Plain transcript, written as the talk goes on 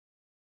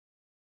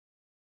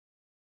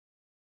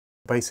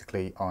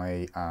Basically,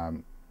 I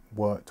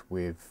worked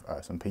with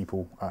some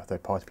people,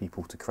 third-party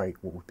people, to create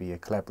what would be a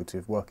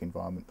collaborative work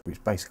environment,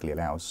 which basically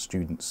allows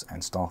students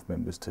and staff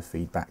members to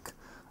feedback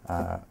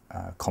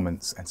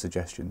comments and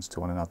suggestions to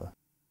one another.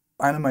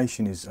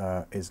 Animation is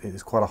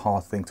quite a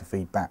hard thing to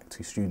feed back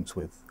to students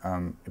with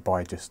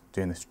by just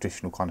doing this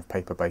traditional kind of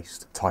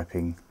paper-based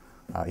typing,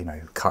 you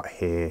know, cut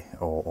here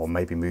or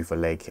maybe move a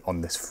leg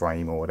on this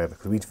frame or whatever,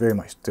 because we very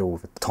much deal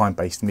with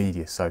time-based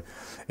media, so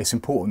it's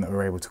important that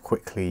we're able to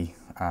quickly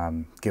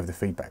give the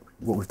feedback.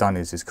 What we've done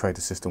is create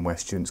a system where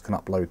students can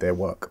upload their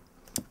work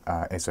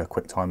as a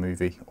QuickTime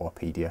movie or a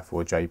PDF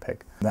or a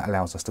JPEG. That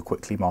allows us to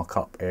quickly mark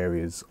up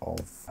areas of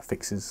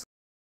fixes.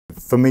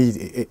 For me,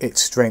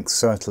 its strengths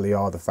certainly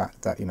are the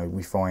fact that, you know,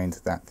 we find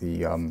that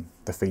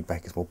the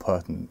feedback is more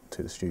pertinent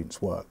to the students'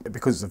 work.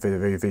 Because it's a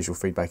very visual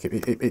feedback,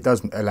 it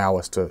does allow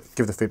us to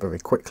give the feedback very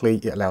quickly.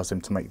 It allows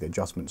them to make the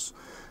adjustments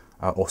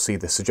or see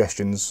the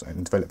suggestions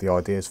and develop the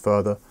ideas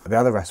further. The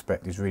other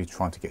aspect is really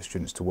trying to get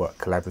students to work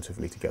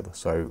collaboratively together.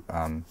 So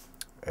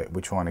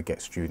we're trying to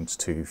get students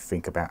to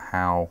think about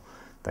how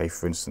they,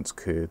 for instance,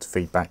 could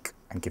feedback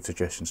and give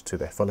suggestions to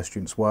their fellow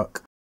students'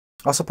 work.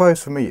 I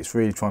suppose for me it's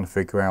really trying to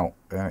figure out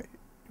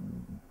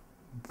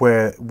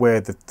where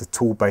the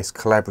tool-based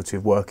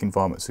collaborative work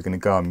environments are going to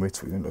go. And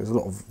there's a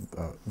lot of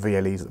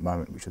VLEs at the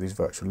moment, which are these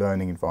virtual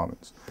learning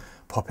environments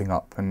popping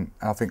up, and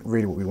I think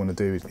really what we want to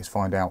do is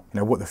find out, you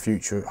know, what the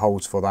future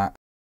holds for that,